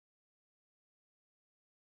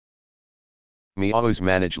miauu's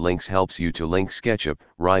Manage Links helps you to link Sketchup,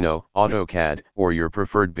 Rhino, Autocad, or your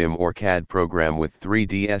preferred BIM or CAD program with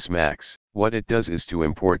 3ds Max. What it does is to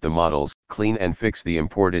import the models, clean and fix the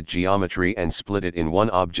imported geometry and split it in one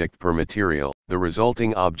object per material. The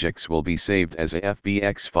resulting objects will be saved as a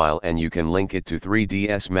FBX file and you can link it to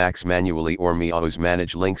 3ds Max manually, or miauu's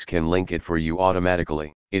Manage Links can link it for you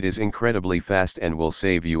automatically. It is incredibly fast and will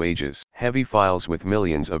save you ages. Heavy files with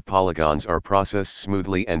millions of polygons are processed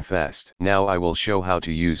smoothly and fast. Now I will show how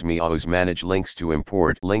to use miauu's Manage Links to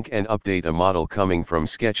import, link and update a model coming from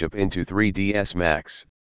Sketchup into 3ds Max.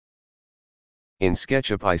 In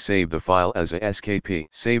Sketchup I save the file as a SKP.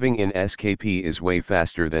 Saving in SKP is way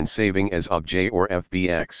faster than saving as OBJ or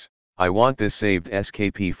FBX. I want this saved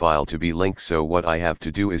SKP file to be linked, so what I have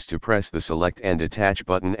to do is to press the Select and Attach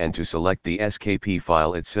button and to select the SKP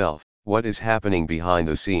file itself. What is happening behind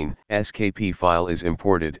the scene? SKP file is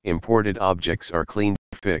imported. Imported objects are cleaned,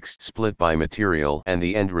 fixed, split by material, and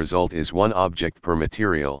the end result is one object per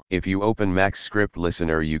material. If you open Max Script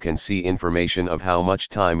Listener you can see information of how much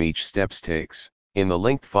time each steps takes. In the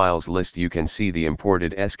linked files list you can see the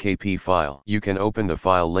imported SKP file. You can open the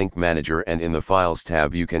File Link Manager and in the Files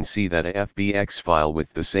tab you can see that a FBX file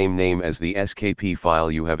with the same name as the SKP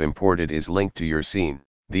file you have imported is linked to your scene.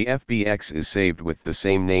 The FBX is saved with the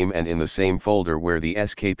same name and in the same folder where the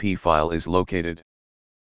SKP file is located.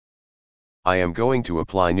 I am going to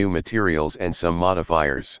apply new materials and some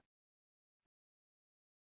modifiers.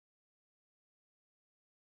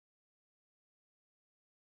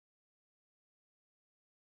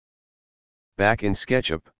 Back in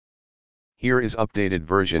Sketchup. Here is updated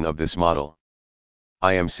version of this model.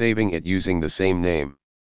 I am saving it using the same name.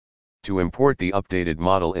 To import the updated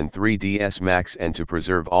model in 3ds Max and to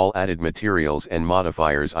preserve all added materials and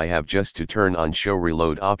modifiers I have just to turn on Show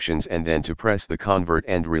Reload options and then to press the Convert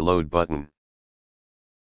and Reload button.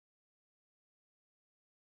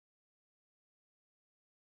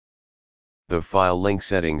 The File Link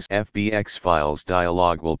Settings FBX Files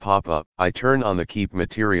dialog will pop up. I turn on the Keep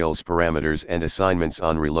Materials Parameters and Assignments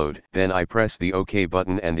on Reload. Then I press the OK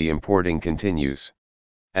button and the importing continues.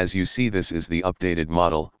 As you see, this is the updated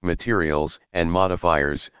model. Materials and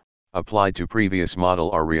modifiers applied to previous model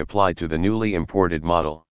are reapplied to the newly imported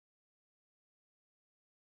model.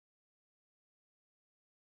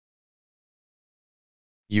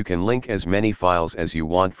 You can link as many files as you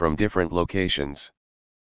want from different locations.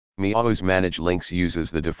 miauu's Manage Links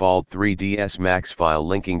uses the default 3ds Max file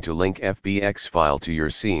linking to link FBX file to your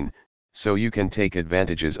scene, so you can take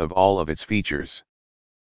advantages of all of its features.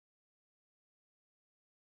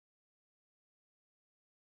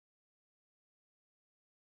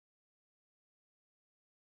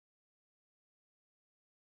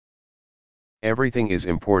 Everything is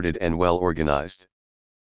imported and well organized.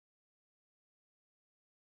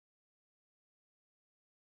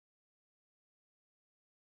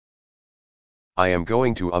 I am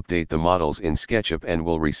going to update the models in Sketchup and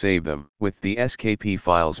will resave them. With the SKP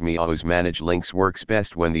files, miauu's Manage Links works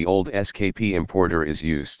best when the old SKP importer is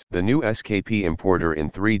used. The new SKP importer in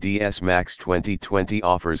 3ds Max 2020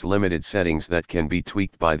 offers limited settings that can be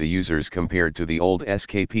tweaked by the users compared to the old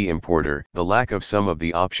SKP importer. The lack of some of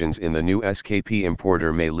the options in the new SKP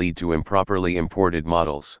importer may lead to improperly imported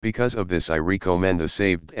models. Because of this, I recommend the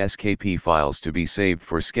saved SKP files to be saved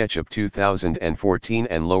for Sketchup 2014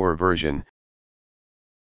 and lower version.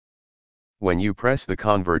 When you press the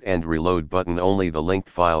Convert and Reload button, only the linked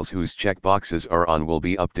files whose checkboxes are on will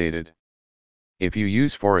be updated. If you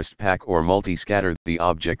use Forest Pack or Multi-Scatter, the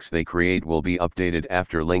objects they create will be updated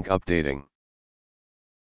after link updating.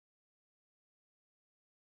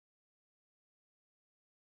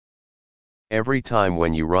 Every time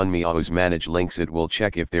when you run miauu's Manage Links, it will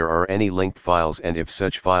check if there are any linked files, and if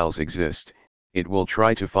such files exist, it will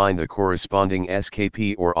try to find the corresponding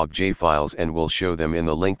SKP or OBJ files and will show them in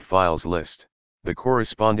the linked files list. The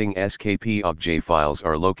corresponding SKP OBJ files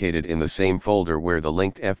are located in the same folder where the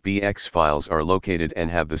linked FBX files are located and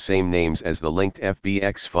have the same names as the linked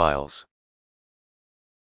FBX files.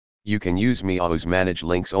 You can use miauu's Manage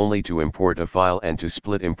Links only to import a file and to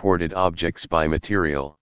split imported objects by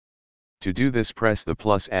material. To do this, press the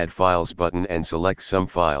plus Add Files button and select some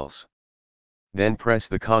files. Then press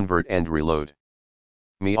the Convert and Reload.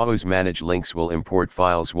 miauu's Manage Links will import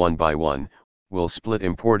files one by one, will split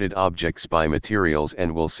imported objects by materials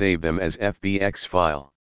and will save them as FBX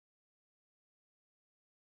file.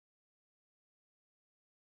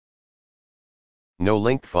 No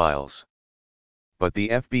linked files. But the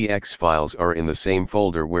FBX files are in the same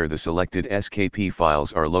folder where the selected SKP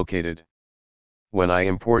files are located. When I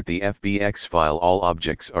import the FBX file, all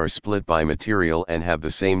objects are split by material and have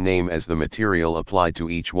the same name as the material applied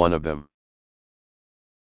to each one of them.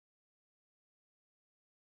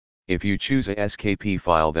 If you choose a SKP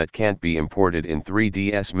file that can't be imported in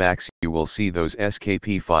 3ds Max, you will see those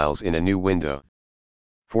SKP files in a new window.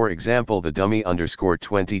 For example, the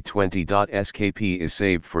dummy_2020.skp is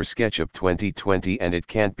saved for Sketchup 2020 and it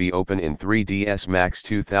can't be opened in 3ds Max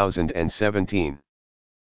 2017.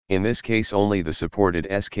 In this case, only the supported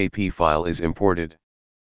SKP file is imported.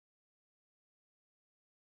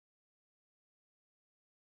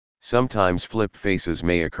 Sometimes flip faces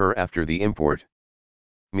may occur after the import.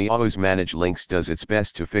 miaуу's Manage Links does its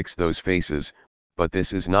best to fix those faces, but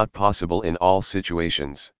this is not possible in all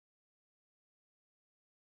situations.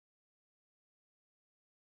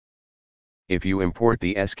 If you import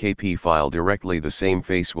the SKP file directly, the same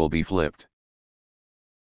face will be flipped.